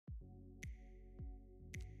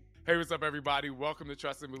Hey, what's up, everybody? Welcome to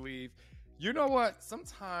Trust and Believe. You know what?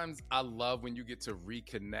 Sometimes I love when you get to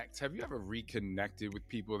reconnect. Have you ever reconnected with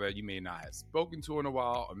people that you may not have spoken to in a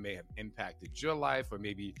while, or may have impacted your life, or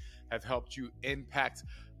maybe have helped you impact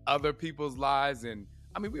other people's lives? And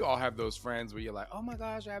I mean, we all have those friends where you're like, oh my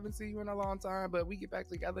gosh, I haven't seen you in a long time, but we get back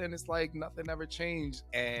together and it's like nothing ever changed.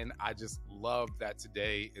 And I just love that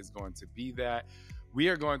today is going to be that. We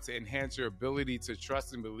are going to enhance your ability to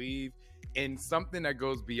trust and believe in something that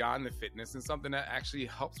goes beyond the fitness and something that actually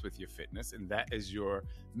helps with your fitness. And that is your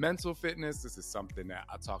mental fitness. This is something that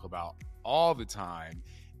I talk about all the time.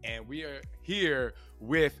 And we are here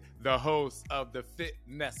with the hosts of the Fit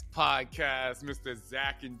Mess podcast, Mr.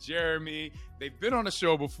 Zach and Jeremy. They've been on the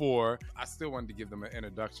show before. I still wanted to give them an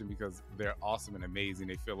introduction because they're awesome and amazing.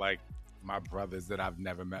 They feel like my brothers that I've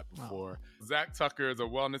never met before. Wow. Zach Tucker is a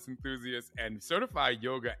wellness enthusiast and certified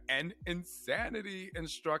yoga and insanity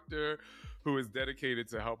instructor who is dedicated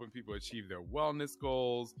to helping people achieve their wellness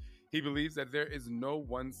goals. He believes that there is no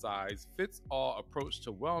one-size-fits-all approach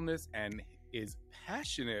to wellness and is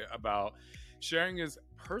passionate about sharing his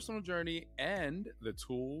personal journey and the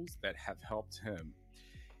tools that have helped him.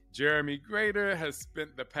 Jeremy Grader has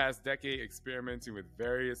spent the past decade experimenting with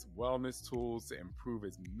various wellness tools to improve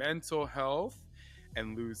his mental health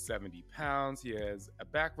and lose 70 pounds. He has a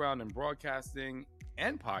background in broadcasting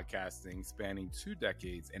and podcasting spanning 2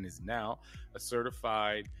 decades and is now a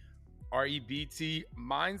certified REBT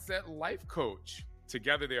mindset life coach.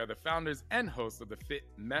 Together, they are the founders and hosts of the Fit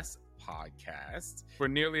Mess podcast. For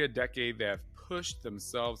nearly a decade, they have pushed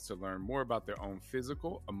themselves to learn more about their own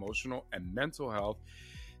physical, emotional, and mental health.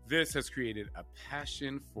 This has created a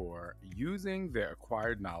passion for using their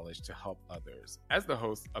acquired knowledge to help others. As the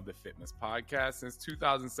host of the Fitness podcast since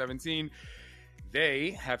 2017,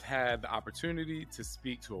 they have had the opportunity to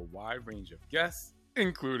speak to a wide range of guests,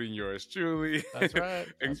 including yours truly. That's right.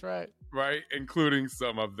 That's right. Right, including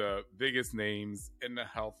some of the biggest names in the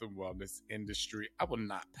health and wellness industry. I will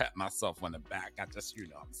not pat myself on the back. I just, you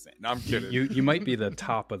know what I'm saying. No, I'm kidding. You might be the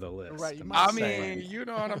top of the list. Right. I mean, you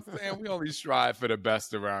know what I'm saying? We only strive for the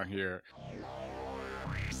best around here.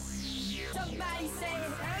 Somebody say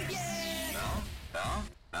hell yeah! No.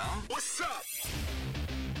 What's up?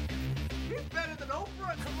 He's better than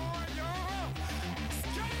Oprah. Come on, y'all.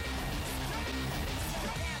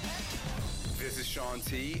 This is Sean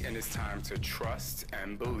T, and it's time to trust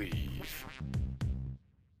and believe.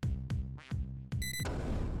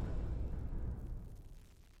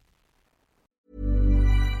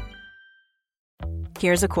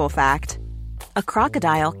 Here's a cool fact. A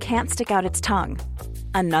crocodile can't stick out its tongue.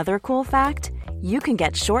 Another cool fact, you can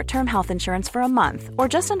get short-term health insurance for a month or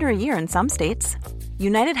just under a year in some states.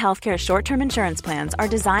 United Healthcare short-term insurance plans are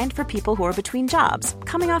designed for people who are between jobs,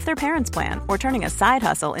 coming off their parents' plan, or turning a side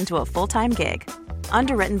hustle into a full-time gig.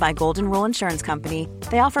 Underwritten by Golden Rule Insurance Company,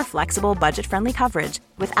 they offer flexible, budget-friendly coverage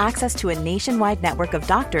with access to a nationwide network of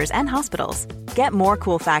doctors and hospitals. Get more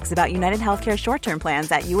cool facts about United Healthcare short-term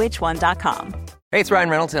plans at uh1.com. Hey, it's Ryan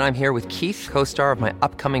Reynolds, and I'm here with Keith, co-star of my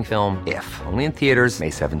upcoming film, If, only in theaters May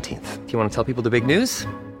 17th. Do you want to tell people the big news?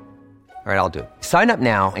 All right, I'll do it. Sign up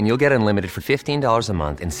now and you'll get unlimited for $15 a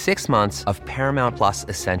month and 6 months of Paramount Plus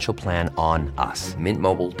Essential Plan on us.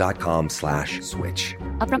 MintMobile.com/switch.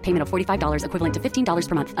 Upfront payment of $45 equivalent to $15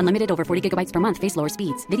 per month. Unlimited over 40 gigabytes per month. Face lower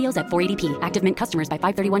speeds. Videos at 480p. Active Mint customers by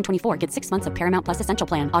 531.24 get 6 months of Paramount Plus Essential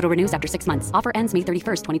Plan. Auto renews after 6 months. Offer ends May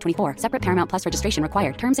 31st, 2024. Separate Paramount Plus registration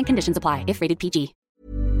required. Terms and conditions apply if rated PG.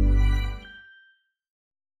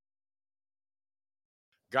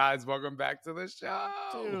 Guys, welcome back to the show.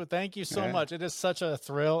 Dude, thank you so much. It is such a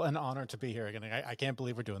thrill and honor to be here again. I can't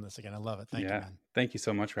believe we're doing this again. I love it. Thank you, man. Thank you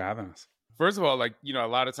so much for having us. First of all, like, you know, a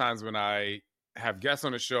lot of times when I have guests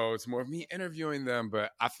on the show, it's more of me interviewing them,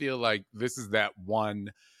 but I feel like this is that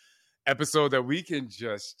one episode that we can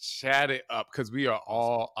just chat it up because we are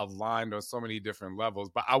all aligned on so many different levels.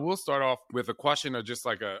 But I will start off with a question or just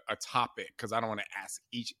like a topic because I don't want to ask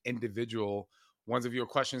each individual ones of your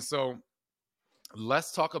questions. So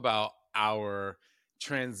let's talk about our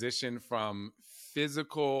transition from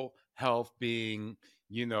physical health being,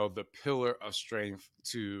 you know, the pillar of strength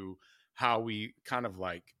to how we kind of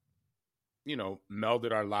like, you know,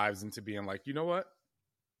 melded our lives into being like, you know what?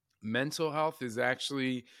 Mental health is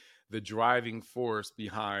actually the driving force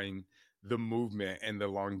behind the movement and the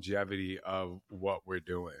longevity of what we're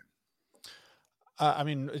doing. I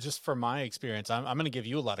mean, just from my experience, I'm going to give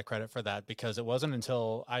you a lot of credit for that because it wasn't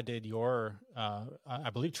until I did your,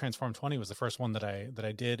 I believe Transform 20 was the first one that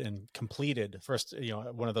I did and completed. First, you know,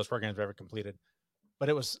 one of those programs I've ever completed. But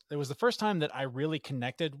it was the first time that I really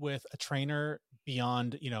connected with a trainer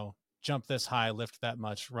beyond, you know, jump this high, lift that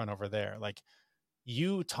much, run over there. Like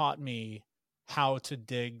you taught me how to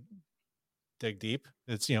dig deep.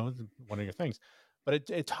 It's, you know, one of your things, but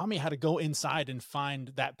it taught me how to go inside and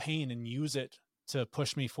find that pain and use it to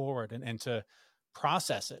push me forward and to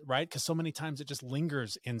process it. Right. Cause so many times it just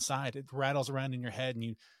lingers inside. It rattles around in your head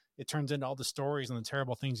and it turns into all the stories and the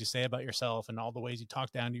terrible things you say about yourself and all the ways you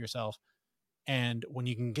talk down to yourself. And when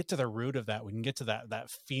you can get to the root of that, we can get to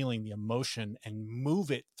that feeling, the emotion, and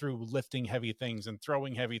move it through lifting heavy things and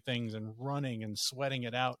throwing heavy things and running and sweating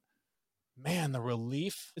it out. Man, the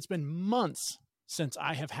relief. It's been months since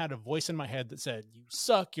I have had a voice in my head that said, you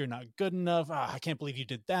suck, you're not good enough. I can't believe you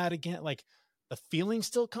did that again. Like, the feeling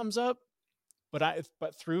still comes up, but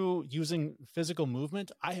through using physical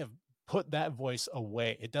movement, I have put that voice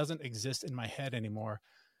away. It doesn't exist in my head anymore.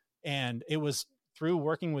 And it was through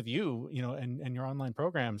working with you, you know, and your online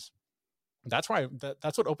programs. That's why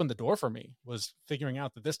that's what opened the door for me, was figuring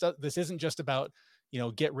out that this isn't just about, you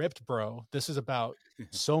know, get ripped, bro. This is about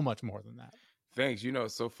so much more than that. Thanks. You know,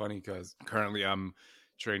 it's so funny because currently I'm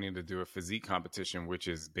training to do a physique competition, which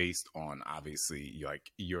is based on obviously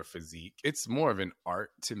like your physique. It's more of an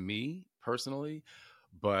art to me personally,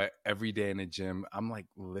 but every day in the gym, I'm like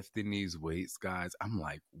lifting these weights, guys. I'm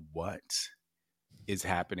like, what is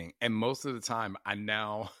happening? And most of the time I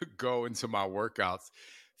now go into my workouts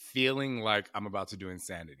feeling like I'm about to do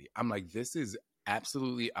insanity. I'm like, this is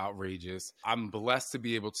absolutely outrageous. I'm blessed to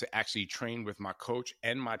be able to actually train with my coach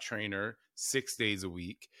and my trainer 6 days a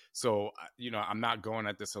week. So, you know, I'm not going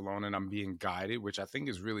at this alone and I'm being guided, which I think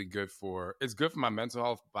is really good it's good for my mental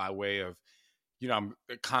health by way of, you know, I'm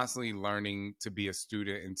constantly learning to be a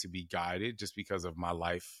student and to be guided just because of my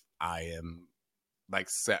life. I am like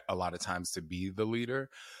set a lot of times to be the leader.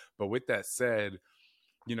 But with that said,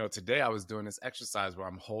 you know, today I was doing this exercise where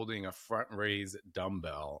I'm holding a front raise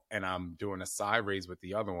dumbbell and I'm doing a side raise with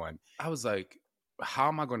the other one. I was like, how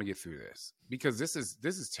am I going to get through this? Because this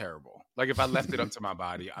is terrible. Like if I left it up to my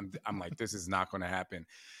body, I'm like, this is not going to happen.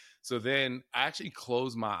 So then I actually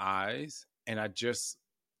closed my eyes and I just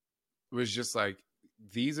was just like,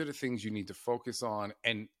 these are the things you need to focus on,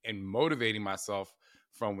 and motivating myself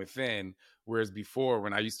from within. Whereas before,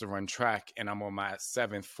 when I used to run track and I'm on my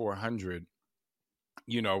 7th 400,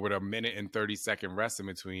 you know, with a minute and 30-second rest in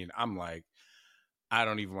between, I'm like, I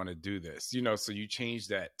don't even want to do this, you know? So you change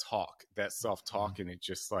that talk, that self-talk, and it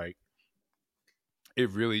just like, it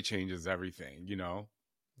really changes everything, you know?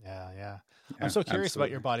 Yeah. I'm so curious about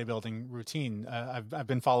your bodybuilding routine. I've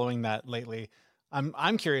been following that lately.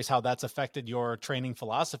 I'm curious how that's affected your training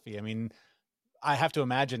philosophy. I mean, I have to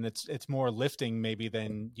imagine it's more lifting maybe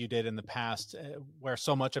than you did in the past, where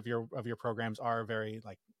so much of your programs are very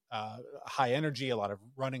like high energy, a lot of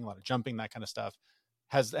running, a lot of jumping, that kind of stuff.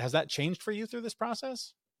 Has that changed for you through this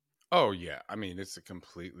process? Oh yeah. I mean, it's a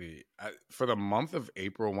completely, for the month of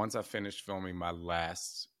April, once I finished filming my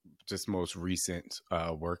most recent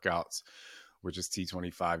workouts, which is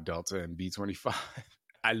T25 Delta and B25,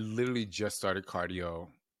 I literally just started cardio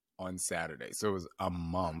on Saturday. So it was a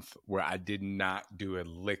month where I did not do a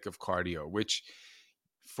lick of cardio, which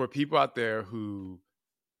for people out there who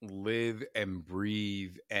live and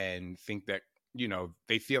breathe and think that, you know,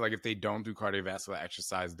 they feel like if they don't do cardiovascular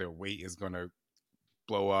exercise, their weight is going to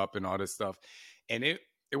blow up and all this stuff. And it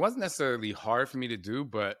wasn't necessarily hard for me to do,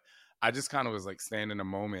 but I just kind of was like staying in a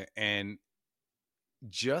moment, and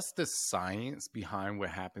just the science behind what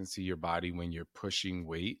happens to your body when you're pushing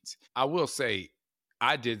weight. I will say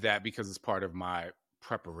I did that because it's part of my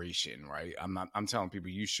preparation, right? I'm telling people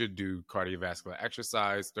you should do cardiovascular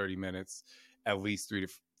exercise, 30 minutes, at least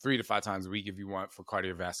 3 to 5 times a week if you want, for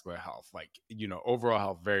cardiovascular health. Like, you know, overall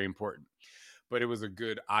health, very important. But it was a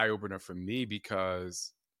good eye opener for me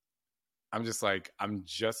because I'm just like, I'm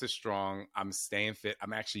just as strong. I'm staying fit.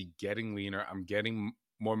 I'm actually getting leaner. I'm getting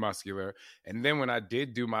more muscular. And then when I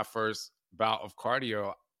did do my first bout of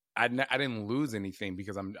cardio, I didn't lose anything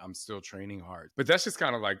because I'm still training hard. But that's just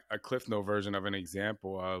kind of like a Cliff Note version of an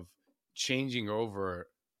example of changing over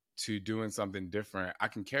to doing something different. I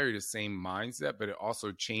can carry the same mindset, but it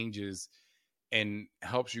also changes and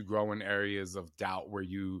helps you grow in areas of doubt where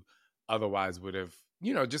you otherwise would have,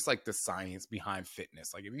 you know, just like the science behind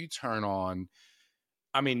fitness. Like if you turn on,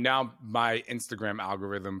 I mean, now my Instagram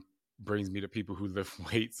algorithm brings me to people who lift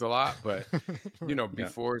weights a lot, but you know,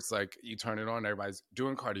 before it's like you turn it on, everybody's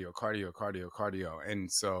doing cardio.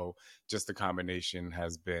 And so just the combination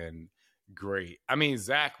has been great. I mean,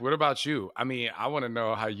 Zach, what about you? I mean, I want to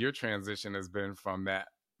know how your transition has been from that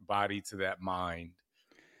body to that mind.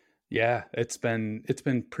 Yeah, it's been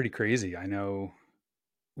pretty crazy. I know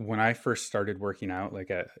when I first started working out, like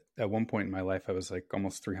at one point in my life, I was like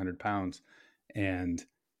almost 300 pounds, and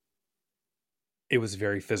it was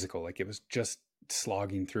very physical. Like it was just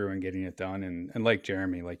slogging through and getting it done. And like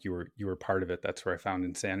Jeremy, like you were part of it. That's where I found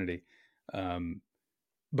insanity.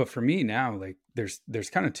 But for me now, like there's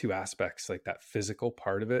kind of two aspects, like that physical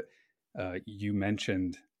part of it. You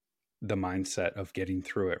mentioned the mindset of getting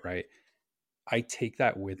through it, right? I take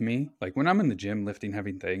that with me. Like when I'm in the gym lifting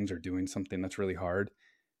heavy things or doing something that's really hard,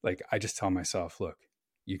 like I just tell myself, look,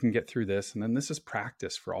 you can get through this. And then this is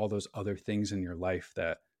practice for all those other things in your life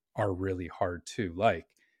that are really hard too. Like,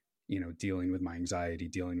 dealing with my anxiety,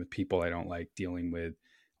 dealing with people I don't like, dealing with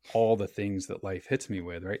all the things that life hits me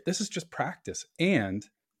with, right? This is just practice. And,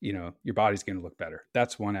 your body's going to look better.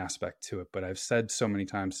 That's one aspect to it. But I've said so many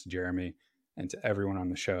times to Jeremy and to everyone on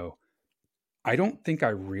the show, I don't think I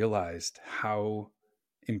realized how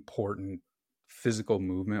important physical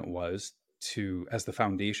movement was as the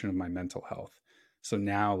foundation of my mental health. So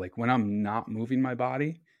now, like when I'm not moving my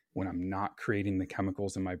body, when I'm not creating the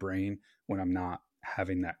chemicals in my brain, when I'm not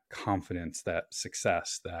having that confidence, that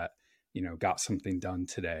success, that, got something done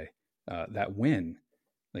today, that win,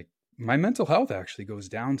 like my mental health actually goes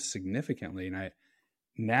down significantly. And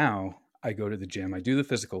now I go to the gym, I do the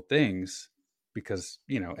physical things because,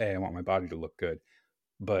 I want my body to look good.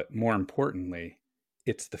 But more importantly,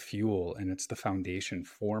 it's the fuel and it's the foundation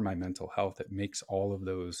for my mental health. It makes all of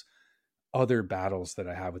those other battles that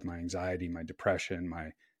I have with my anxiety, my depression,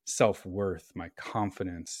 my self-worth, my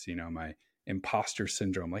confidence, my imposter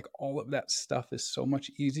syndrome, like all of that stuff is so much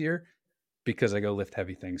easier because I go lift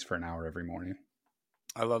heavy things for an hour every morning.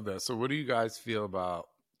 I love that. So what do you guys feel about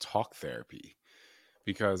talk therapy?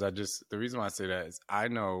 Because the reason why I say that is I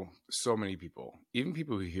know so many people, even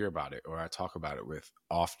people who hear about it or I talk about it with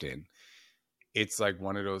often, it's like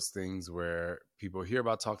one of those things where people hear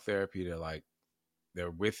about talk therapy,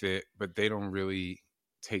 they're with it, but they don't really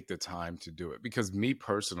take the time to do it. Because me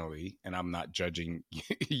personally, and I'm not judging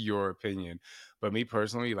your opinion, but me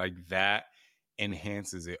personally, like that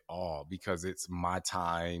enhances it all because it's my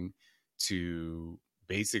time to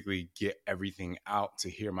basically get everything out, to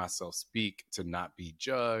hear myself speak, to not be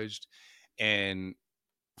judged. And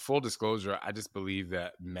full disclosure, I just believe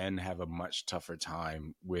that men have a much tougher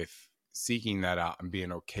time with seeking that out and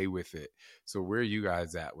being okay with it. So where are you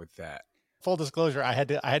guys at with that? Full disclosure, I had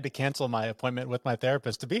to cancel my appointment with my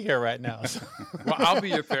therapist to be here right now. So. Well, I'll be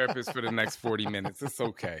your therapist for the next 40 minutes. It's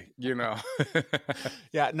okay.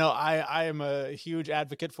 Yeah, no, I am a huge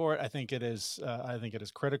advocate for it. I think it is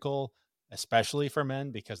critical, especially for men,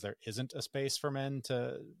 because there isn't a space for men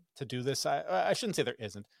to do this. I shouldn't say there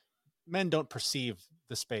isn't. Men don't perceive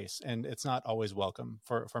the space, and it's not always welcome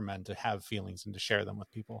for men to have feelings and to share them with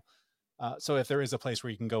people. So if there is a place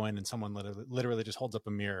where you can go in and someone literally just holds up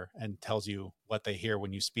a mirror and tells you what they hear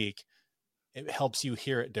when you speak, it helps you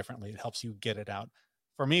hear it differently. It helps you get it out.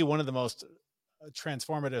 For me, one of the most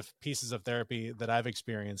transformative pieces of therapy that I've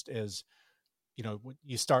experienced is,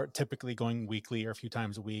 you start typically going weekly or a few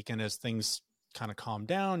times a week. And as things kind of calm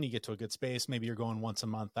down, you get to a good space. Maybe you're going once a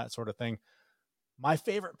month, that sort of thing. My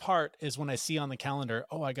favorite part is when I see on the calendar,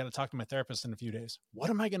 oh, I got to talk to my therapist in a few days.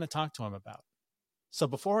 What am I going to talk to him about? So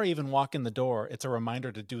before I even walk in the door, it's a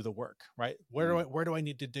reminder to do the work, right? Where do I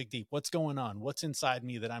need to dig deep? What's going on? What's inside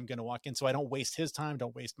me that I'm going to walk in? So I don't waste his time,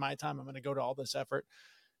 don't waste my time. I'm going to go to all this effort.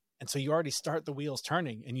 And so you already start the wheels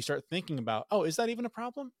turning and you start thinking about, oh, is that even a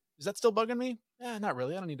problem? Is that still bugging me? Not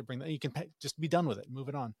really. I don't need to bring that. You can just be done with it, move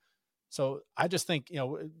it on. So I just think,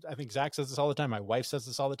 I think Zach says this all the time. My wife says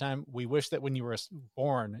this all the time. We wish that when you were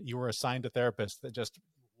born, you were assigned a therapist that just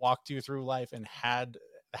walked you through life and had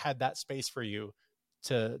that space for you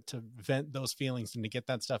to vent those feelings and to get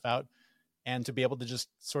that stuff out and to be able to just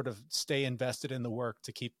sort of stay invested in the work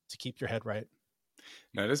to keep your head right.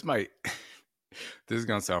 Now this is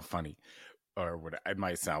going to sound funny or it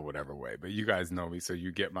might sound whatever way, but you guys know me. So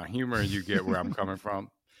you get my humor and you get where I'm coming from.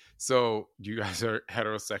 So you guys are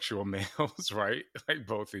heterosexual males, right? Like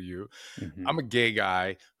both of you. Mm-hmm. I'm a gay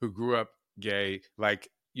guy who grew up gay. Like,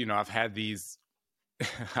 I've had these,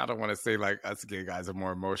 I don't want to say like us gay guys are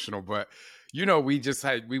more emotional, but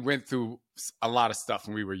we went through a lot of stuff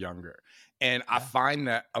when we were younger. And I find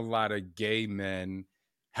that a lot of gay men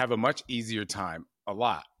have a much easier time,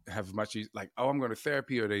 like, oh, I'm going to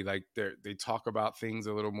therapy, or they talk about things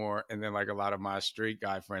a little more. And then like a lot of my straight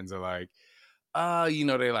guy friends are like,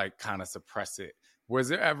 they like kind of suppress it. Was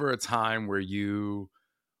there ever a time where you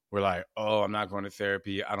were like, oh, I'm not going to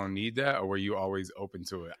therapy, I don't need that? Or were you always open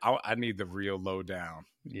to it? I need the real lowdown.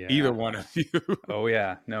 Yeah. Either one of you. Oh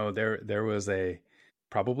yeah. No, there was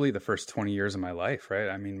probably the first 20 years of my life, right?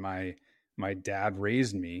 I mean, my dad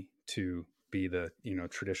raised me to be the,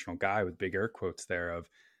 traditional guy with big air quotes there of,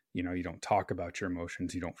 you don't talk about your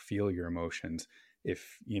emotions, you don't feel your emotions.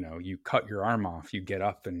 if, you know, you cut your arm off, you get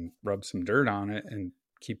up and rub some dirt on it and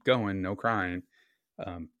keep going, no crying.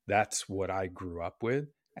 That's what I grew up with.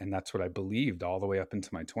 And that's what I believed all the way up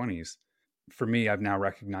into my 20s. For me, I've now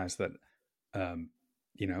recognized that,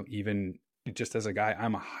 you know, even just as a guy,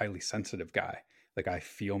 I'm a highly sensitive guy. Like, I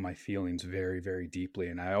feel my feelings very, very deeply.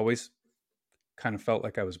 And I always kind of felt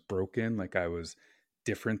like I was broken, like I was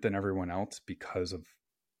different than everyone else because of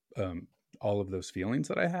all of those feelings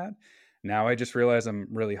that I had. Now I just realize I'm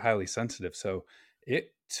really highly sensitive. So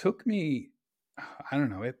it took me, I don't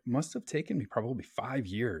know, it must have taken me probably 5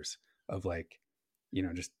 years of, like, you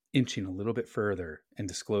know, just inching a little bit further and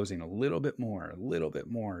disclosing a little bit more,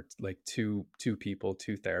 like to people,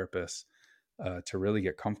 to therapists, to really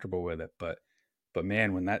get comfortable with it. But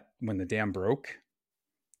man, when the dam broke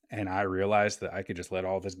and I realized that I could just let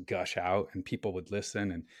all this gush out and people would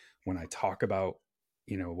listen. And when I talk about,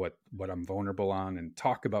 you know, what I'm vulnerable on and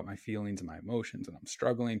talk about my feelings and my emotions and I'm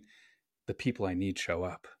struggling, the people I need show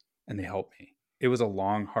up and they help me. It was a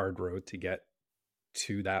long, hard road to get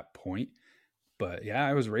to that point. But yeah,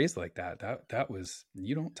 I was raised like that. That was,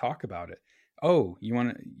 you don't talk about it. Oh,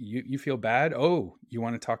 you feel bad? Oh, you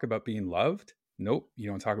want to talk about being loved? Nope. You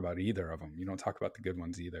don't talk about either of them. You don't talk about the good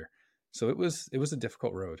ones either. So it was a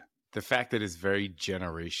difficult road. The fact that it's very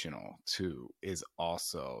generational too is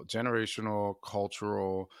also generational,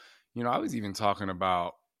 cultural. You know, I was even talking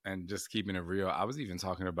about, and just keeping it real, I was even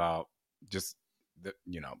talking about just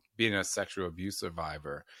being a sexual abuse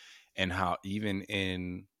survivor, and how even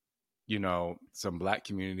in, you know, some Black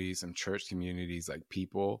communities, some church communities, like,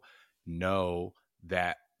 people know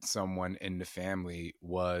that someone in the family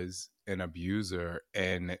was an abuser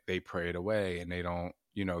and they pray it away, and they don't,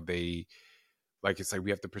 you know, they, like, it's like,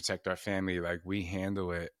 we have to protect our family, like, we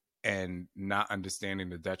handle it, and not understanding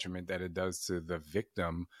the detriment that it does to the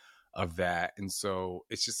victim of that. And so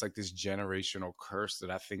it's just like this generational curse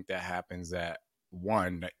that I think that happens, that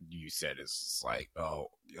one that you said is like, oh,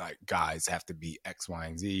 like, guys have to be X, Y,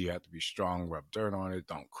 and Z. You have to be strong, rub dirt on it,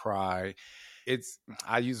 don't cry.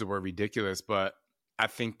 I use the word ridiculous, but I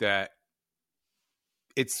think that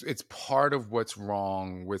it's part of what's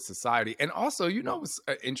wrong with society. And also, you know, it's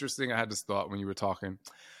interesting. I had this thought when you were talking.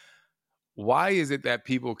 Why is it that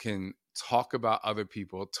people can talk about other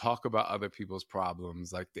people, talk about other people's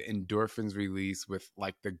problems, like the endorphins release with,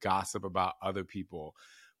 like, the gossip about other people,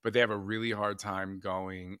 but they have a really hard time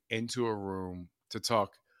going into a room to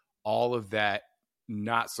talk all of that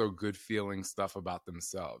not so good feeling stuff about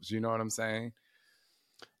themselves? You know what I'm saying?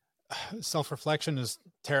 Self-reflection is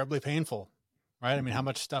terribly painful, right? I mean, how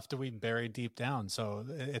much stuff do we bury deep down? So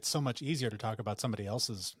it's so much easier to talk about somebody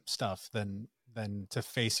else's stuff than to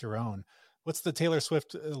face your own. What's the Taylor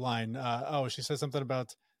Swift line? She says something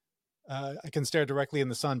about, I can stare directly in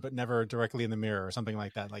the sun, but never directly in the mirror, or something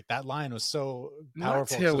like that. Like, that line was so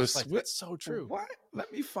powerful. Not Taylor Swift. Like, that's so true. What?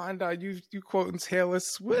 Let me find out you quoting Taylor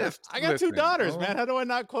Swift. I got two daughters, man. How do I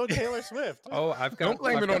not quote Taylor Swift? Don't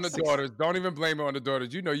blame it on the daughters. Don't even blame it on the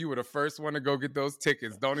daughters. You know, you were the first one to go get those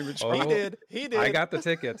tickets. Don't even try. He did. I got the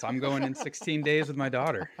tickets. I'm going in 16 days with my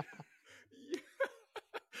daughter.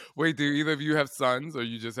 Wait, do either of you have sons, or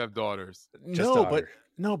you just have daughters?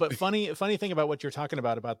 But funny thing about what you're talking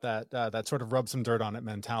about that sort of rub some dirt on it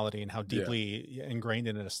mentality and how deeply ingrained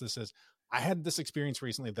in us this is. I had this experience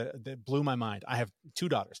recently that blew my mind. I have two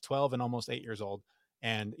daughters, 12 and almost 8 years old.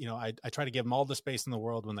 And, you know, I try to give them all the space in the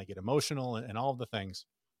world when they get emotional and all of the things.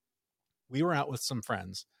 We were out with some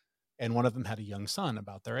friends, and one of them had a young son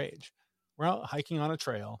about their age. We're out hiking on a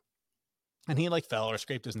trail, and he, like, fell or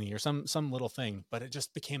scraped his knee or some little thing, but it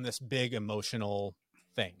just became this big emotional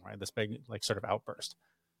thing, right? This big, like, sort of outburst.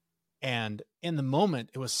 And in the moment,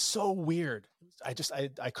 it was so weird. I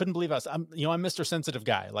couldn't believe I'm Mr. Sensitive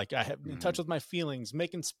guy. Like, I have in touch with my feelings,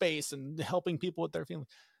 making space and helping people with their feelings.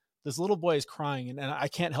 This little boy is crying, and I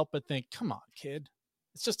can't help but think, come on, kid,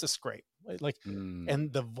 it's just a scrape. Like,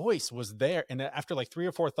 and the voice was there. And after, like, 3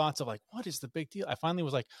 or 4 thoughts of, like, what is the big deal? I finally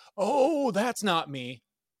was like, oh, that's not me.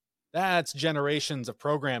 That's generations of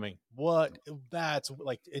programming. That's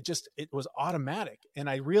like, it was automatic. And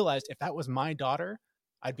I realized if that was my daughter,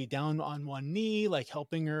 I'd be down on one knee, like,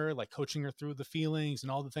 helping her, like, coaching her through the feelings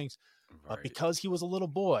and all the things. Right. But because he was a little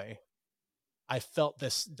boy, I felt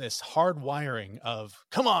this hard wiring of,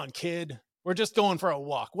 come on, kid, we're just going for a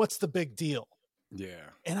walk. What's the big deal?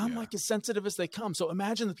 Yeah. And I'm like, as sensitive as they come. So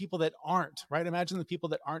imagine the people that aren't, right? Imagine the people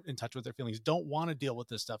that aren't in touch with their feelings, don't want to deal with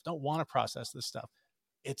this stuff, don't want to process this stuff.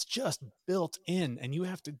 It's just built in, and you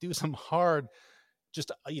have to do some hard,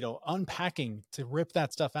 just, unpacking to rip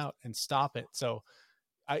that stuff out and stop it. So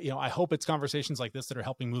I hope it's conversations like this that are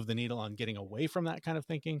helping move the needle on getting away from that kind of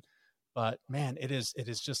thinking. But man, it is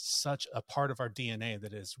just such a part of our DNA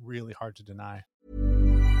that is really hard to deny.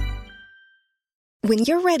 When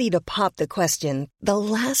you're ready to pop the question, the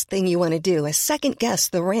last thing you want to do is second guess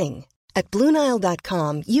the ring. At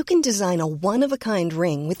BlueNile.com, you can design a one-of-a-kind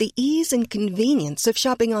ring with the ease and convenience of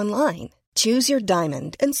shopping online. Choose your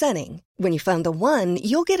diamond and setting. When you find the one,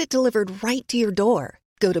 you'll get it delivered right to your door.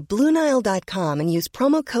 Go to BlueNile.com and use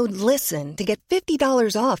promo code LISTEN to get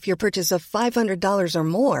 $50 off your purchase of $500 or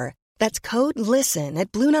more. That's code LISTEN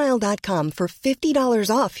at BlueNile.com for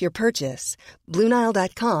 $50 off your purchase.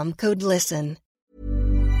 BlueNile.com, code LISTEN.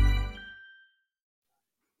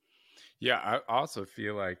 Yeah, I also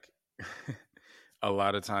feel like a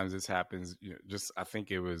lot of times this happens, I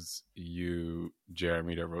think it was you,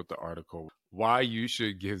 Jeremy, that wrote the article, why you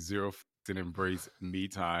should give zero f- and embrace me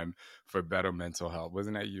time for better mental health.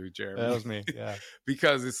 Wasn't that you, Jeremy? That was me, yeah.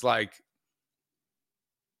 Because it's like,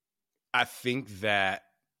 I think that,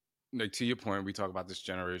 like, to your point, we talk about this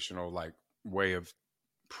generational like way of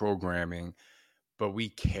programming, but we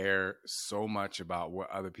care so much about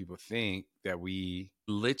what other people think that we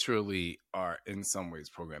literally are in some ways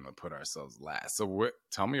programmed to put ourselves last. So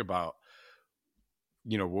tell me about,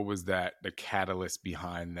 what was the catalyst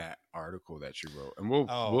behind that article that you wrote? And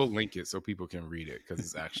we'll link it so people can read it, because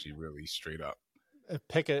it's actually really straight up.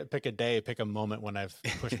 Pick a day, pick a moment when I've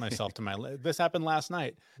pushed myself to my limit. This happened last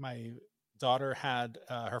night. My daughter had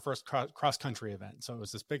her first cross country event. So it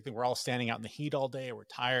was this big thing. We're all standing out in the heat all day. We're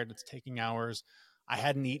tired. It's taking hours. I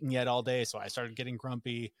hadn't eaten yet all day, so I started getting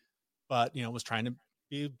grumpy, but, was trying to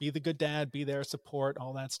be the good dad, be there, support,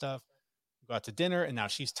 all that stuff. We go out to dinner, and now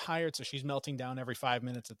she's tired, so she's melting down every 5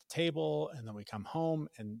 minutes at the table, and then we come home,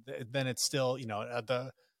 and then it's still,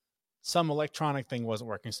 some electronic thing wasn't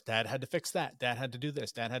working, so dad had to fix that. Dad had to do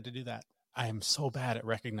this. Dad had to do that. I am so bad at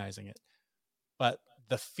recognizing it. But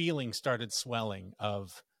the feeling started swelling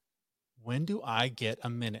of, when do I get a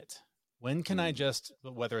minute? When can I just,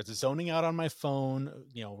 whether it's zoning out on my phone,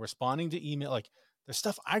 responding to email, like, there's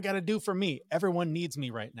stuff I got to do for me. Everyone needs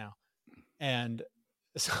me right now. And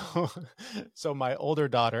so my older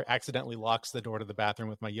daughter accidentally locks the door to the bathroom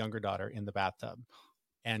with my younger daughter in the bathtub.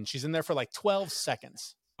 And she's in there for like 12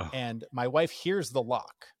 seconds. Oh. And my wife hears the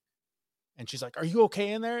lock. And she's like, "Are you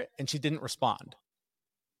okay in there?" And she didn't respond.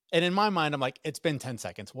 And in my mind, I'm like, it's been 10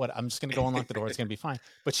 seconds. What? I'm just going to go unlock the door. It's going to be fine.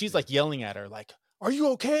 But she's like yelling at her, like, "Are you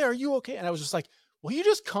okay? Are you okay?" And I was just like, "Will you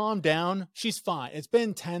just calm down? She's fine. It's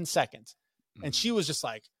been 10 seconds. And she was just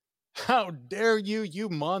like, "How dare you, you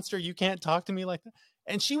monster. You can't talk to me like that."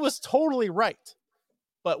 And she was totally right.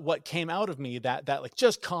 But what came out of me, that like,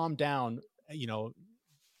 just calm down,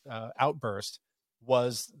 outburst,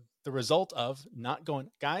 was the result of not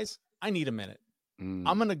going, "Guys, I need a minute. I'm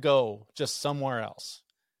going to go just somewhere else."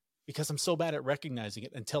 Because I'm so bad at recognizing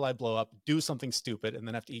it until I blow up, do something stupid, and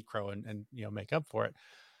then have to eat crow and make up for it.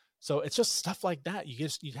 So it's just stuff like that. You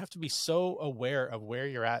have to be so aware of where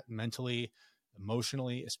you're at mentally,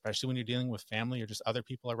 emotionally, especially when you're dealing with family or just other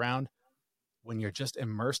people around. When you're just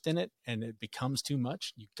immersed in it and it becomes too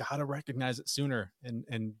much, you got to recognize it sooner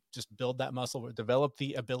and just build that muscle, develop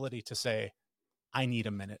the ability to say, "I need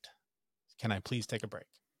a minute. Can I please take a break?"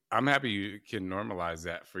 I'm happy you can normalize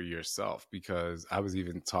that for yourself, because I was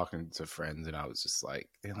even talking to friends and I was just like,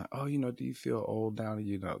 they're like, "Oh, do you feel old now?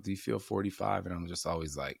 Do you feel 45? And I'm just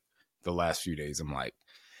always like, the last few days, I'm like,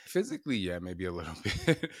 physically, yeah, maybe a little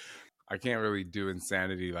bit. I can't really do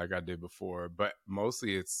insanity like I did before, but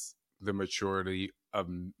mostly it's the maturity of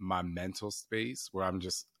my mental space where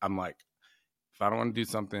I'm like, if I don't want to do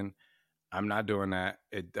something, I'm not doing that.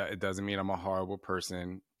 It doesn't mean I'm a horrible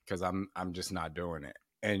person, because I'm just not doing it.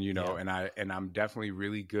 And, and I'm definitely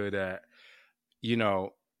really good at,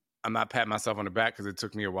 I'm not patting myself on the back because it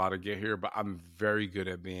took me a while to get here, but I'm very good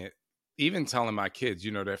at even telling my kids,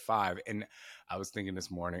 they're 5. And I was thinking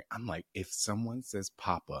this morning, I'm like, if someone says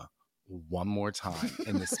 "Papa" one more time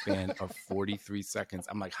in the span of 43 seconds,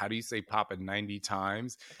 I'm like, how do you say "Papa" 90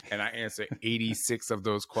 times? And I answer 86 of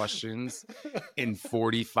those questions in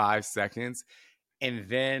 45 seconds. And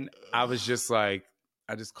then I was just like,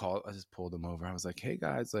 I just pulled them over. I was like, "Hey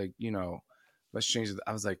guys, like, let's change it."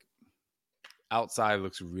 I was like, "Outside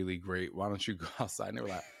looks really great. Why don't you go outside?" And they were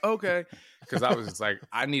like, "Okay." Because I was just like,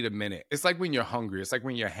 I need a minute. It's like when you're hungry. It's like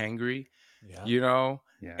when you're hangry,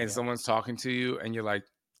 and someone's talking to you and you're like,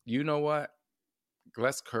 "You know what?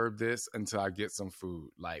 Let's curb this until I get some food.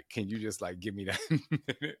 Like, can you just like give me that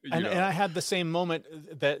minute?" And I had the same moment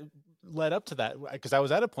that led up to that, because I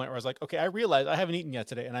was at a point where I was like, okay, I realized I haven't eaten yet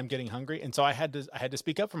today and I'm getting hungry. And so I had to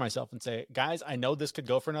speak up for myself and say, "Guys, I know this could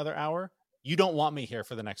go for another hour. you don't want me here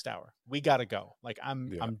for the next hour. We got to go. Like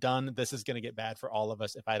I'm done. This is going to get bad for all of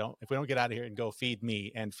us if we don't get out of here and go feed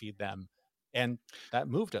me and feed them. And that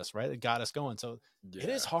moved us, right? It got us going. So it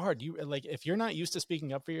is hard. If you're not used to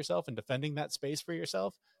speaking up for yourself and defending that space for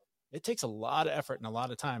yourself, it takes a lot of effort and a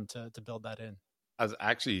lot of time to build that in. I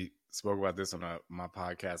actually spoke about this on my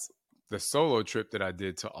podcast, the solo trip that I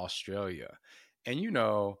did to Australia. And,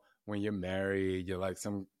 when you're married, you're like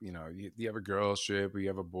you have a girl's trip or you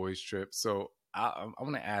have a boys trip. So I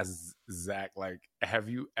want to ask Zach, have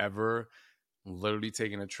you ever literally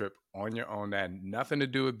taken a trip on your own that had nothing to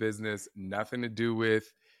do with business, nothing to do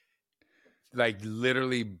with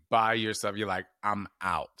literally by yourself? You're like, I'm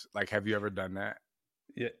out. Have you ever done that?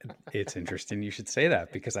 Yeah, it's interesting you should say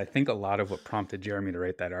that, because I think a lot of what prompted Jeremy to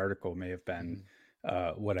write that article may have been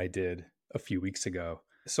what I did a few weeks ago.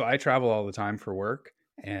 So I travel all the time for work.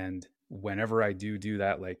 And whenever I do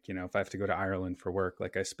that, if I have to go to Ireland for work,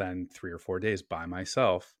 I spend 3 or 4 days by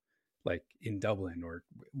myself, in Dublin or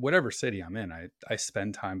whatever city I'm in. I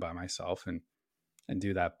spend time by myself and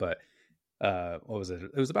do that. But what was it?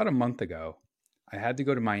 It was about a month ago. I had to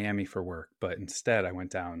go to Miami for work, but instead I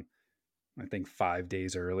went down, I think 5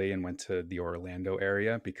 days early and went to the Orlando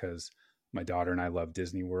area because my daughter and I love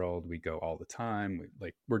Disney World. We go all the time.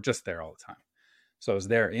 We're just there all the time. So I was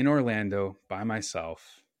there in Orlando by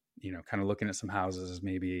myself, kind of looking at some houses as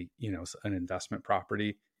maybe, an investment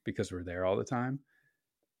property because we're there all the time.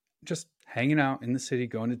 Just hanging out in the city,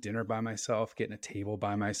 going to dinner by myself, getting a table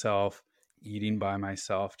by myself, eating by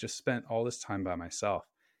myself, just spent all this time by myself.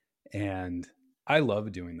 And I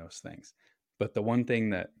love doing those things. But the one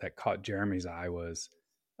thing that caught Jeremy's eye was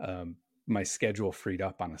my schedule freed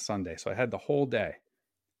up on a Sunday. So I had the whole day.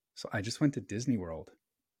 So I just went to Disney World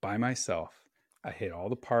by myself. I hit all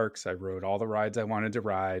the parks. I rode all the rides I wanted to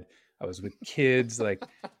ride. I was with kids.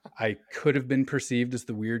 I could have been perceived as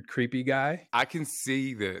the weird, creepy guy. I can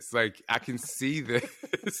see this. I can see this,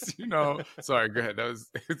 Sorry, go ahead.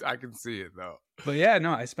 I can see it though. But yeah,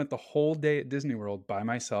 no, I spent the whole day at Disney World by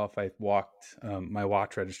myself. I walked, my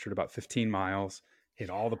watch registered about 15 miles, hit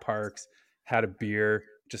all the parks, had a beer,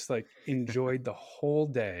 just enjoyed the whole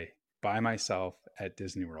day by myself at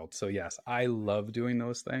Disney World. So yes, I love doing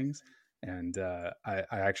those things. And I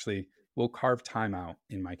actually will carve time out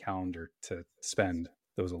in my calendar to spend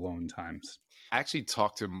those alone times. I actually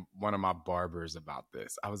talked to one of my barbers about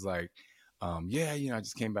this. I was like, I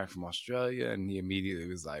just came back from Australia. And he immediately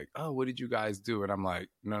was like, oh, what did you guys do? And I'm like,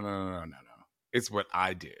 no. It's what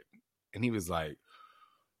I did. And he was like,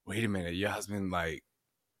 wait a minute, your husband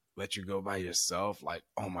let you go by yourself?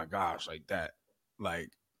 Oh my gosh, that.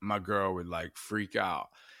 My girl would freak out.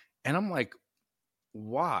 And I'm like,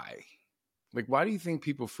 why? Why do you think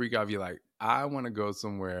people freak out if you're I want to go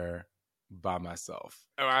somewhere by myself?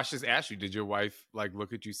 Or I should ask you, did your wife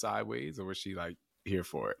look at you sideways, or was she here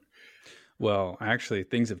for it? Well, actually,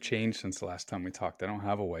 things have changed since the last time we talked. I don't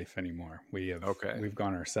have a wife anymore. We've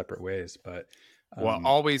gone our separate ways. But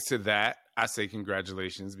always to that, I say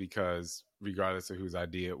congratulations, because regardless of whose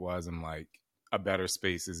idea it was, I'm a better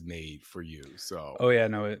space is made for you. So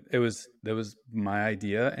that was my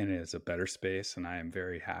idea, and it is a better space, and I am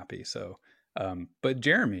very happy. So but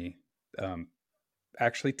Jeremy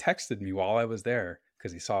actually texted me while I was there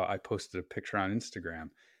because he saw I posted a picture on Instagram,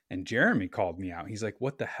 and Jeremy called me out. He's like,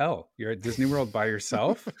 what the hell? You're at Disney World by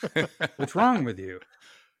yourself? What's wrong with you?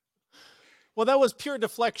 Well, that was pure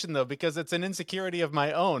deflection, though, because it's an insecurity of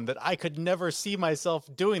my own that I could never see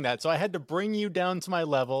myself doing that. So I had to bring you down to my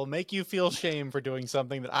level, make you feel shame for doing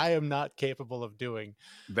something that I am not capable of doing.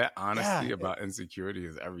 That honesty about insecurity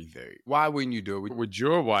is everything. Why wouldn't you do it? Would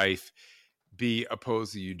your wife be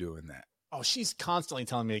opposed to you doing that? Oh, she's constantly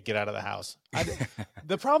telling me to get out of the house.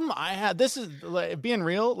 The problem I had, this is being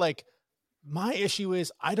real, my issue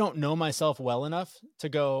is I don't know myself well enough to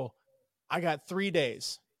go, I got 3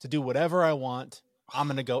 days to do whatever I want. I'm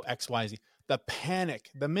going to go X, Y, Z. The panic,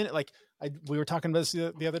 the minute, we were talking about this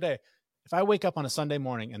the other day. If I wake up on a Sunday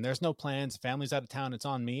morning and there's no plans, family's out of town, it's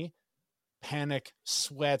on me, panic,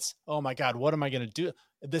 sweats. Oh my God, what am I going to do?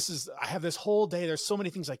 I have this whole day. There's so many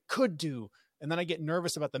things I could do. And then I get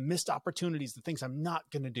nervous about the missed opportunities, the things I'm not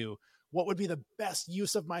going to do. What would be the best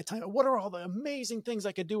use of my time? What are all the amazing things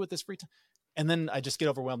I could do with this free time? And then I just get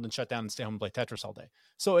overwhelmed and shut down and stay home and play Tetris all day.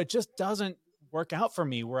 So it just doesn't work out for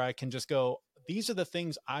me where I can just go, these are the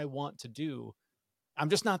things I want to do. I'm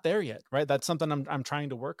just not there yet, right? That's something I'm trying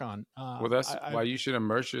to work on. Well, that's why you should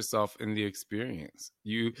immerse yourself in the experience.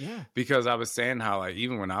 Because I was saying how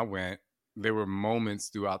even when I went, there were moments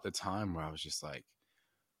throughout the time where I was just like,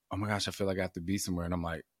 oh my gosh, I feel like I have to be somewhere. And I'm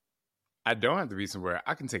like, I don't have to be somewhere.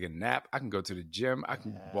 I can take a nap. I can go to the gym. I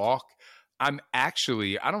can walk. I'm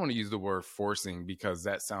actually, I don't want to use the word forcing because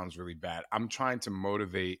that sounds really bad. I'm trying to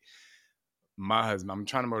motivate my husband. I'm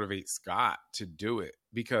trying to motivate Scott to do it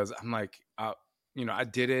because I'm like, I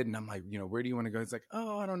did it. And I'm like, where do you want to go? He's like,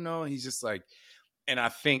 oh, I don't know. And he's just like, and I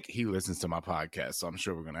think he listens to my podcast. So I'm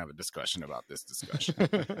sure we're going to have a discussion about this discussion.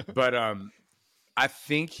 But I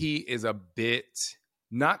think he is a bit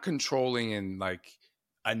not controlling in like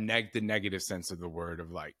the negative sense of the word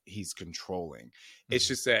of like he's controlling. Mm-hmm. It's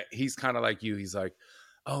just that he's kind of like you. He's like,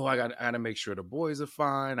 oh, I got to make sure the boys are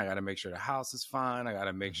fine. I got to make sure the house is fine. I got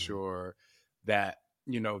to make sure that,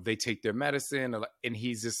 they take their medicine. And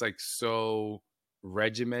he's just like so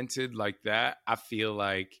regimented like that. I feel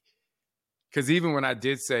like, because even when I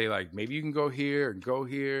did say like, maybe you can go here and go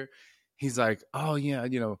here, he's like, oh yeah,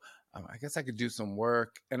 I guess I could do some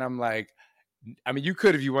work. And I'm like, I mean, you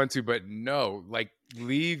could if you want to, but no, like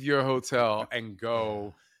leave your hotel and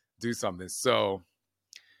go do something. So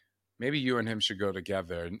maybe you and him should go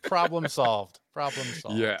together. Problem solved.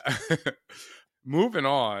 Yeah. Moving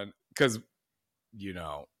on, because,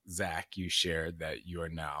 Zach, you shared that you are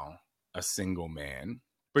now a single man.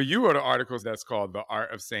 But you wrote an article that's called The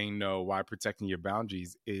Art of Saying No, Why Protecting Your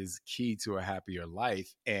Boundaries is Key to a Happier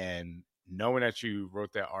Life. And knowing that you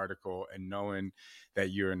wrote that article and knowing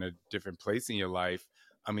that you're in a different place in your life,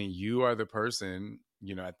 I mean, you are the person,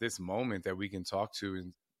 at this moment that we can talk to.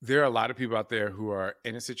 And there are a lot of people out there who are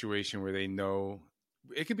in a situation where they know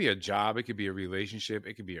it could be a job, it could be a relationship,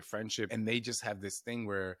 it could be a friendship. And they just have this thing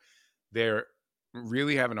where they're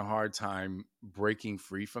really having a hard time breaking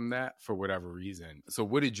free from that for whatever reason. So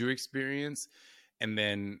what did you experience? And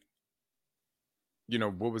then,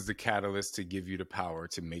 what was the catalyst to give you the power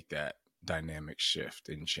to make that dynamic shift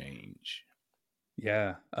and change?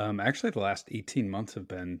 Yeah. Actually, the last 18 months have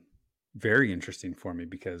been very interesting for me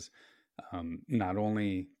because not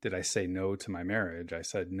only did I say no to my marriage, I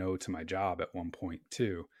said no to my job at one point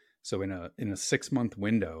too. So in a 6-month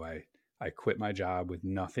window, I quit my job with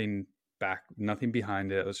nothing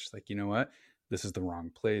behind it. I was just like, you know what? This is the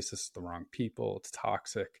wrong place. This is the wrong people. It's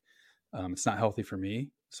toxic. It's not healthy for me.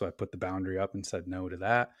 So I put the boundary up and said no to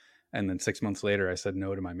that. And then 6 months later, I said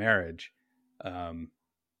no to my marriage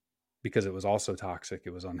because it was also toxic.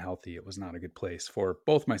 It was unhealthy. It was not a good place for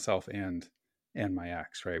both myself and my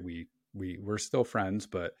ex, right? We were still friends,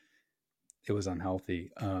 but it was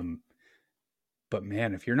unhealthy. But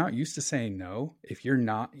man, if you're not used to saying no, if you're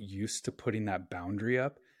not used to putting that boundary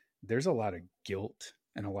up, there's a lot of guilt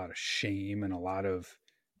and a lot of shame and a lot of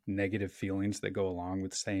negative feelings that go along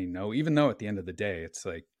with saying no, even though at the end of the day, it's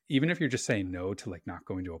like, even if you're just saying no to like not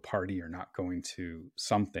going to a party or not going to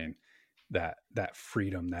something, that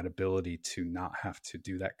freedom, that ability to not have to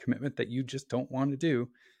do that commitment that you just don't want to do,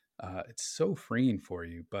 it's so freeing for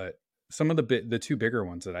you. But some of the two bigger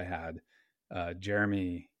ones that I had,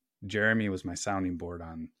 Jeremy was my sounding board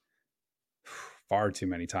on far too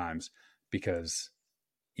many times, because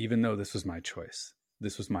even though this was my choice,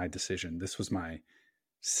 this was my decision, this was my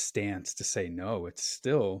stance to say no, it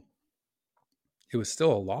was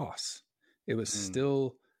still a loss. It was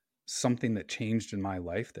still something that changed in my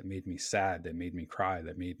life, that made me sad, that made me cry,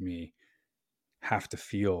 that made me have to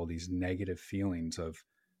feel these negative feelings of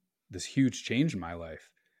this huge change in my life.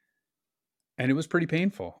 And it was pretty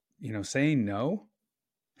painful, saying no.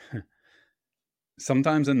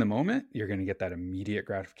 Sometimes in the moment, you're going to get that immediate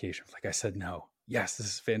gratification. Like, I said no. Yes, this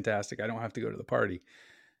is fantastic. I don't have to go to the party.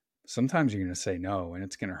 Sometimes you're going to say no, and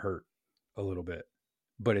it's going to hurt a little bit.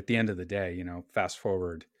 But at the end of the day, fast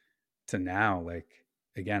forward to now, like,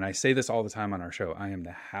 again, I say this all the time on our show, I am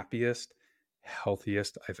the happiest,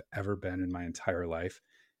 healthiest I've ever been in my entire life.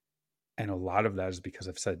 And a lot of that is because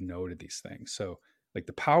I've said no to these things. So like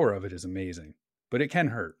the power of it is amazing, but it can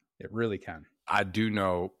hurt. It really can. I do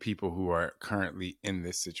know people who are currently in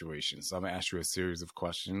this situation. So I'm going to ask you a series of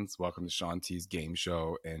questions. Welcome to Shaun T's game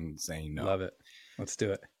show and saying no. Love it. Let's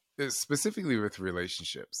do it. Specifically with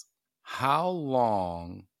relationships, how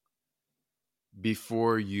long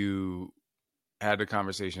before you had the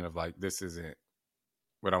conversation of like, this isn't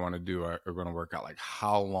what I want to do or going to work out? Like,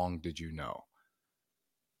 how long did you know?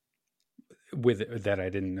 With that I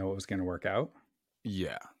didn't know it was going to work out?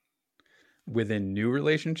 Yeah. Within new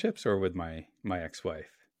relationships or with my ex-wife?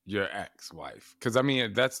 Your ex-wife. Because I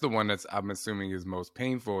mean, that's the one that's, I'm assuming, is most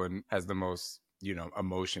painful and has the most,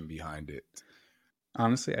 emotion behind it.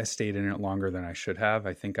 Honestly, I stayed in it longer than I should have.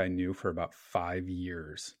 I think I knew for about 5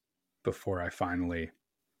 years before I finally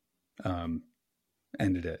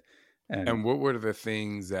ended it. And what were the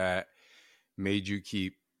things that made you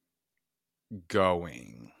keep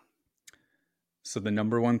going? So the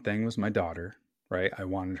number one thing was my daughter, right? I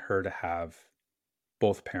wanted her to have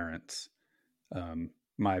both parents.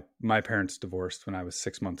 my parents divorced when I was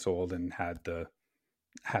 6 months old and had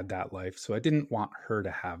that life. So I didn't want her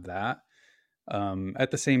to have that.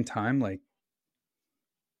 At the same time, like,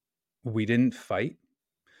 we didn't fight.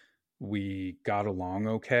 We got along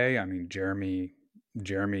okay. I mean, Jeremy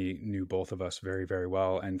knew both of us very, very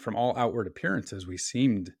well. And from all outward appearances, we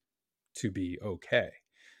seemed to be okay.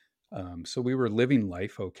 So we were living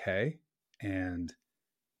life okay. And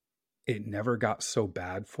it never got so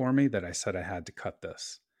bad for me that I said I had to cut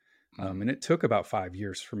this. And it took about 5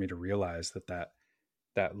 years for me to realize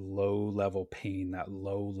that low level pain, that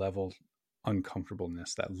low level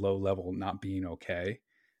uncomfortableness, that low level not being okay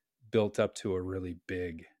built up to a really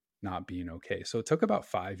big not being okay. So it took about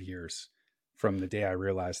 5 years from the day I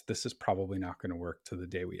realized this is probably not going to work to the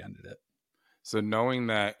day we ended it. So knowing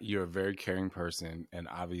that you're a very caring person and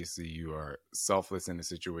obviously you are selfless in a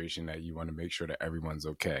situation that you want to make sure that everyone's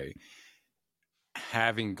okay,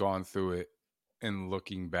 having gone through it and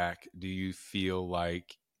looking back, do you feel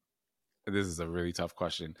like, this is a really tough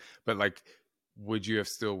question, but like, would you have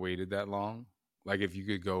still waited that long? Like, if you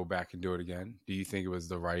could go back and do it again, do you think it was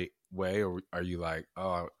the right way? Or are you like,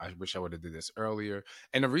 oh, I wish I would have did this earlier?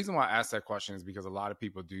 And the reason why I asked that question is because a lot of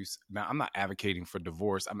people do. Now, I'm not advocating for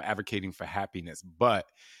divorce. I'm advocating for happiness. But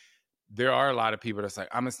there are a lot of people that's like,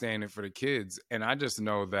 I'm going to stand in for the kids. And I just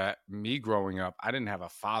know that me growing up, I didn't have a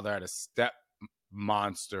father. I had a step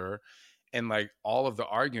monster. And like all of the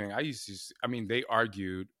arguing, they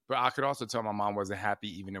argued, but I could also tell my mom wasn't happy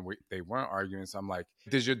even if they weren't arguing. So I'm like,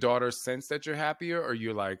 does your daughter sense that you're happier, or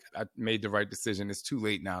you're like, I made the right decision? It's too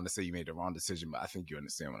late now to say you made the wrong decision, but I think you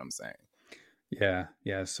understand what I'm saying. Yeah.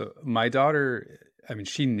 Yeah. So my daughter, I mean,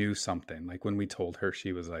 she knew something. Like when we told her,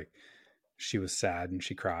 she was like, she was sad and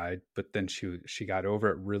she cried, but then she got over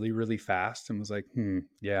it really, really fast and was like,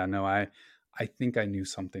 yeah, no, I think I knew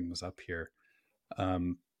something was up here.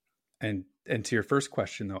 And to your first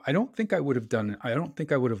question though, I don't think I would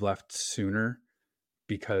have left sooner,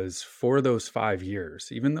 because for those 5 years,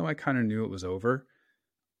 even though I kind of knew it was over,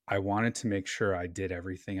 I wanted to make sure I did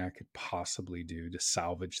everything I could possibly do to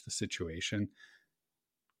salvage the situation.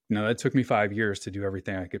 Now, that took me 5 years to do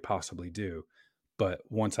everything I could possibly do. But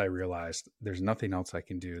once I realized there's nothing else I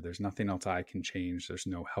can do, there's nothing else I can change, there's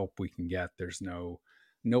no help we can get, there's no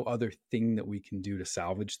other thing that we can do to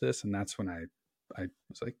salvage this. And that's when I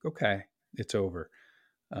was like, okay, it's over.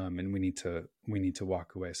 And we need to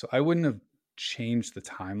walk away. So I wouldn't have changed the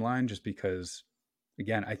timeline, just because,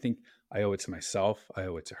 again, I think I owe it to myself. I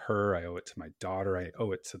owe it to her. I owe it to my daughter. I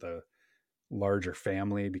owe it to the larger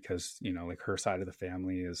family, because, like, her side of the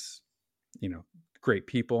family is, great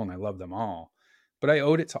people and I love them all. But I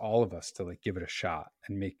owed it to all of us to like give it a shot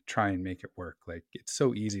and try and make it work. Like, it's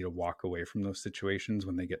so easy to walk away from those situations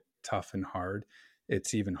when they get tough and hard.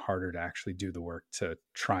 It's even harder to actually do the work to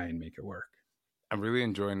try and make it work. I'm really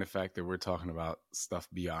enjoying the fact that we're talking about stuff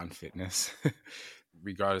beyond fitness,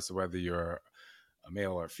 regardless of whether you're a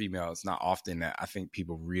male or a female. It's not often that I think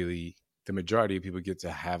the majority of people get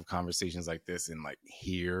to have conversations like this and like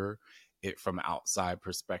hear it from an outside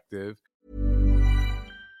perspective.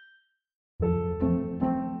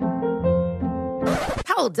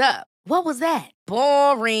 Hold up. What was that?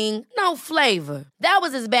 Boring. No flavor. That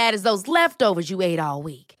was as bad as those leftovers you ate all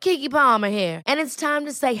week. Keke Palmer here. And it's time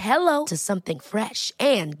to say hello to something fresh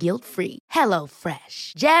and guilt-free. Hello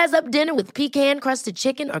Fresh. Jazz up dinner with pecan-crusted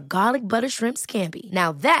chicken or garlic butter shrimp scampi.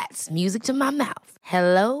 Now that's music to my mouth.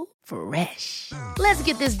 Hello Fresh. Let's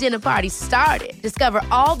get this dinner party started. Discover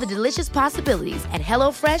all the delicious possibilities at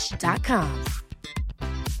HelloFresh.com.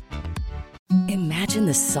 Imagine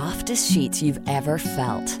the softest sheets you've ever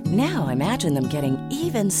felt. Now imagine them getting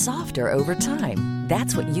even softer over time.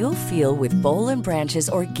 That's what you'll feel with Boll & Branch's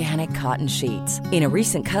organic cotton sheets. In a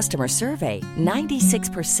recent customer survey,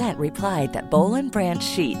 96% replied that Boll & Branch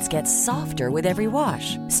sheets get softer with every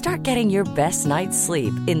wash. Start getting your best night's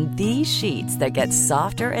sleep in these sheets that get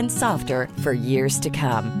softer and softer for years to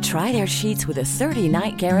come. Try their sheets with a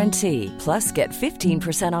 30-night guarantee. Plus, get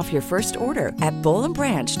 15% off your first order at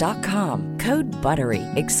bollandbranch.com. Code BUTTERY.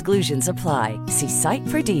 Exclusions apply. See site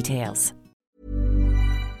for details.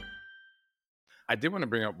 I did want to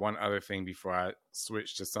bring up one other thing before I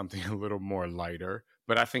switch to something a little more lighter,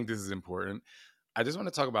 but I think this is important. I just want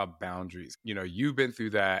to talk about boundaries. You've been through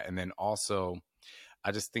that. And then also,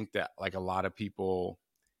 I just think that like a lot of people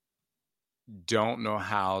don't know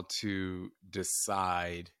how to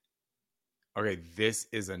decide, okay, this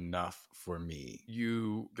is enough for me.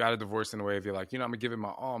 You got a divorce in a way of you're like, I'm going to give it my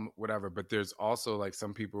all, whatever. But there's also like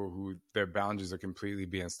some people who their boundaries are completely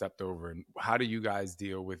being stepped over. And how do you guys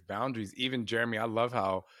deal with boundaries? Even Jeremy, I love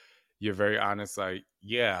how you're very honest. Like,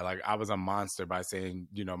 yeah, like I was a monster by saying,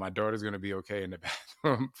 my daughter's going to be okay in the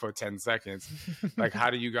bathroom for 10 seconds. Like, how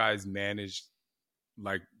do you guys manage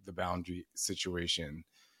like the boundary situation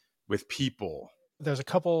with people? There's a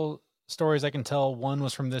couple stories I can tell. One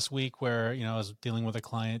was from this week where, I was dealing with a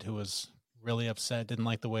client who was really upset, didn't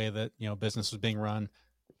like the way that, business was being run.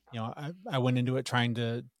 I went into it trying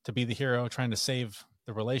to be the hero, trying to save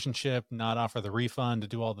the relationship, not offer the refund, to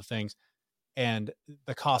do all the things. And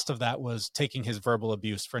the cost of that was taking his verbal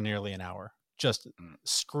abuse for nearly an hour, just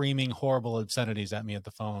screaming horrible obscenities at me at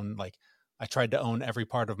the phone. Like, I tried to own every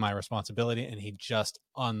part of my responsibility, and he just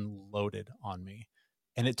unloaded on me.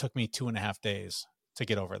 And it took me 2.5 days to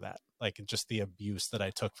get over that, like just the abuse that I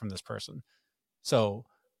took from this person. So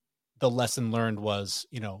the lesson learned was,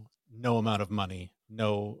 no amount of money,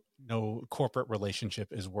 no corporate relationship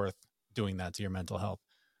is worth doing that to your mental health.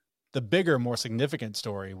 The bigger, more significant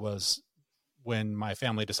story was when my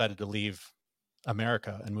family decided to leave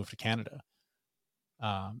America and move to Canada.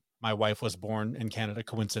 My wife was born in Canada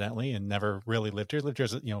coincidentally and never really lived here. Lived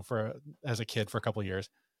here as a kid for a couple of years,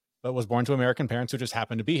 but was born to American parents who just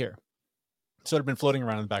happened to be here. So it had been floating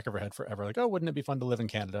around in the back of her head forever. Like, oh, wouldn't it be fun to live in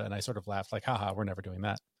Canada? And I sort of laughed like, haha, we're never doing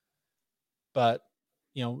that. But,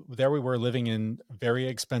 there we were living in very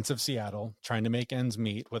expensive Seattle, trying to make ends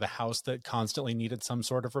meet with a house that constantly needed some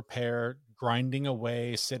sort of repair, grinding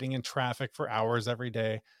away, sitting in traffic for hours every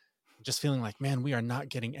day, just feeling like, man, we are not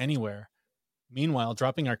getting anywhere. Meanwhile,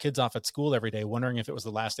 dropping our kids off at school every day, wondering if it was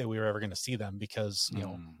the last day we were ever going to see them because,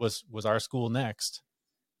 was our school next?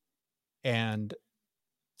 And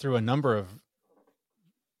through a number of,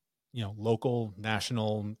 local,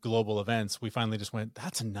 national, global events, we finally just went,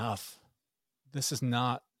 that's enough. This is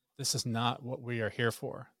not what we are here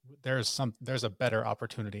for. There's a better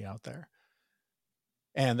opportunity out there.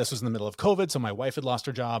 And this was in the middle of COVID. So my wife had lost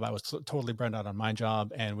her job. I was totally burned out on my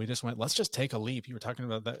job. And we just went, let's just take a leap. You were talking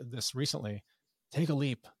about this recently. Take a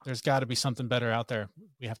leap. There's got to be something better out there.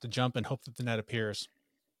 We have to jump and hope that the net appears.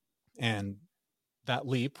 And that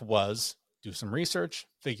leap was do some research,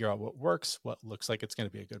 figure out what works, what looks like it's going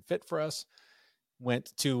to be a good fit for us.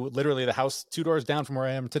 Went to literally the house 2 doors down from where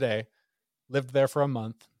I am today, lived there for a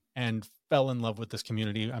month, and fell in love with this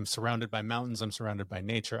community. I'm surrounded by mountains. I'm surrounded by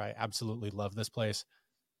nature. I absolutely love this place.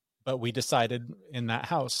 But we decided in that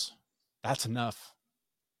house, that's enough.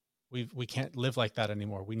 We can't live like that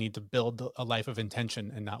anymore. We need to build a life of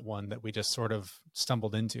intention and not one that we just sort of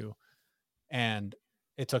stumbled into. And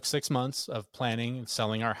it took 6 months of planning,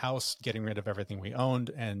 selling our house, getting rid of everything we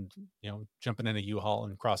owned, and jumping in a U-Haul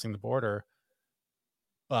and crossing the border.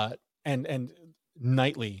 But and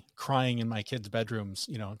nightly crying in my kids' bedrooms,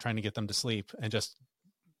 trying to get them to sleep, and just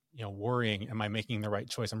worrying, am I making the right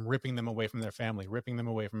choice? I'm ripping them away from their family, ripping them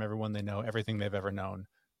away from everyone they know, everything they've ever known.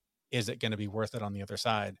 Is it going to be worth it on the other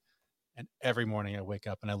side? And every morning I wake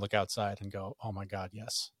up and I look outside and go, oh my God,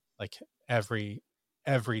 yes. Like every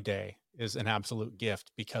day is an absolute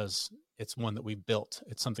gift because it's one that we built.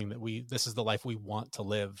 It's something that this is the life we want to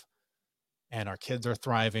live. And our kids are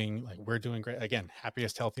thriving. Like, we're doing great. Again,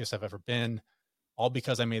 happiest, healthiest I've ever been. All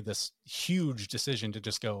because I made this huge decision to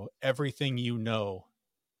just go, everything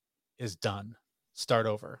is done. Start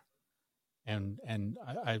over. And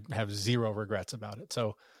I have zero regrets about it.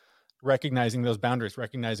 So recognizing those boundaries,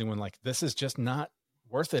 recognizing when like, this is just not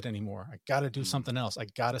worth it anymore. I got to do something else. I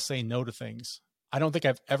got to say no to things. I don't think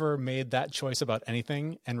I've ever made that choice about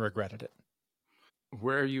anything and regretted it.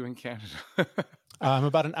 Where are you in Canada? I'm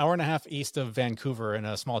about an hour and a half east of Vancouver in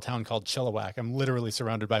a small town called Chilliwack. I'm literally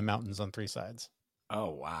surrounded by mountains on 3 sides. Oh,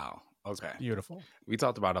 wow. Okay. It's beautiful. We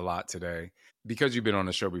talked about a lot today. Because you've been on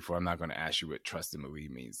the show before, I'm not going to ask you what trust and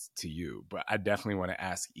believe means to you, but I definitely want to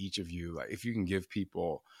ask each of you, like, if you can give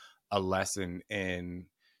people a lesson in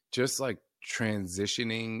just like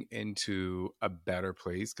transitioning into a better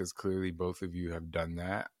place, because clearly both of you have done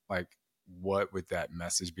that. Like, what would that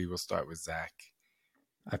message be? We'll start with Zach.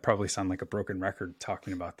 I probably sound like a broken record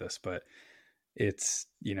talking about this, but it's,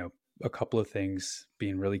 a couple of things: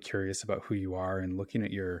 being really curious about who you are and looking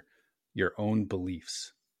at your own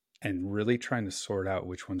beliefs and really trying to sort out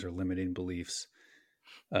which ones are limiting beliefs.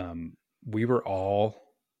 We were all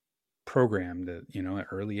programmed at an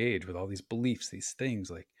early age with all these beliefs, these things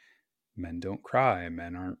like men don't cry,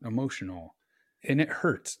 men aren't emotional. And it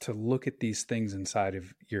hurts to look at these things inside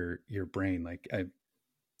of your brain. Like,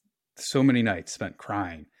 so many nights spent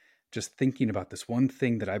crying, just thinking about this one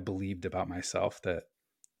thing that I believed about myself that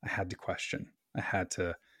I had to question. I had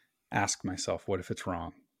to ask myself, what if it's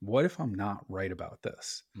wrong? What if I'm not right about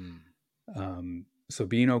this? So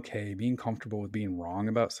being okay, being comfortable with being wrong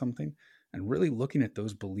about something, and really looking at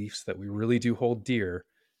those beliefs that we really do hold dear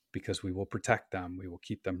because we will protect them. We will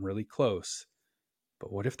keep them really close.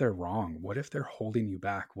 But what if they're wrong? What if they're holding you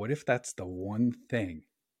back? What if that's the one thing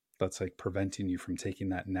that's like preventing you from taking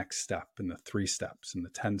that next step and the 3 steps and the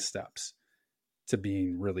 10 steps to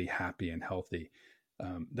being really happy and healthy?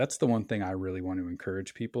 That's the one thing I really want to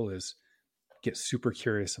encourage people is get super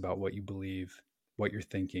curious about what you believe, what you're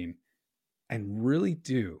thinking, and really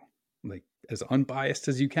do, like, as unbiased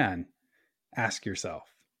as you can, ask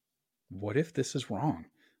yourself, what if this is wrong?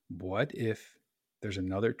 What if there's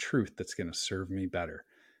another truth that's going to serve me better?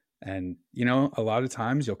 And, you know, a lot of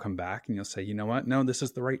times you'll come back and you'll say, you know what? No, this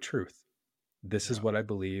is the right truth. This is what I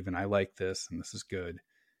believe, and I like this, and this is good.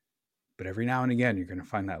 But every now and again, you're going to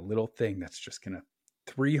find that little thing that's just going to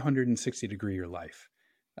 360 degree your life.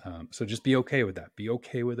 So just be okay with that. Be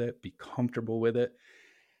okay with it. Be comfortable with it,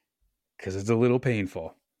 because it's a little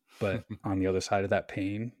painful. But on the other side of that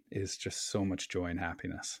pain is just so much joy and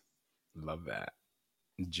happiness. Love that.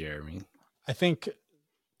 Jeremy? I think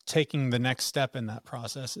taking the next step in that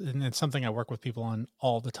process, and it's something I work with people on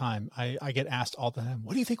all the time. I get asked all the time,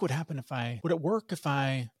 what do you think would happen would it work if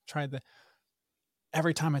I tried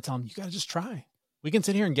every time I tell them, you got to just try. We can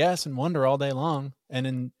sit here and guess and wonder all day long. And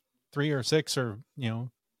in 3 or 6 or,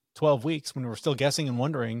 12 weeks, when we're still guessing and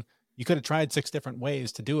wondering, you could have tried 6 different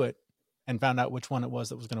ways to do it and found out which one it was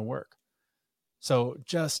that was going to work. So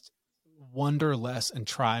just wonder less and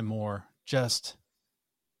try more.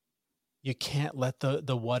 You can't let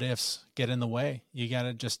the what ifs get in the way. You got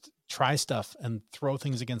to just try stuff and throw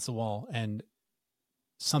things against the wall, and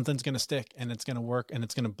something's going to stick and it's going to work and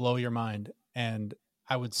it's going to blow your mind. And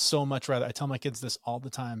I would so much rather, I tell my kids this all the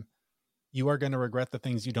time, you are going to regret the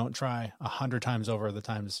things you don't try 100 times over the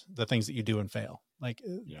things that you do and fail. Like,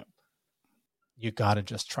 you got to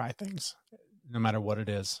just try things no matter what it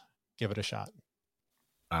is. Give it a shot.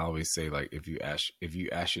 I always say, like, if you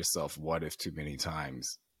ask yourself what if too many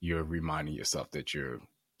times, you're reminding yourself that you're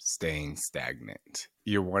staying stagnant.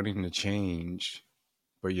 You're wanting to change,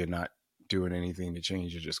 but you're not doing anything to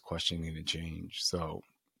change. You're just questioning the change. So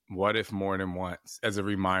what if more than once, as a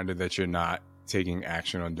reminder that you're not taking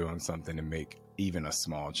action on doing something to make even a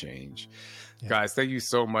small change. Yeah. Guys, thank you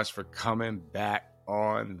so much for coming back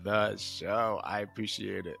on the show. I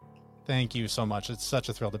appreciate it. Thank you so much. It's such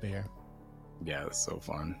a thrill to be here. Yeah, it's so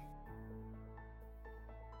fun.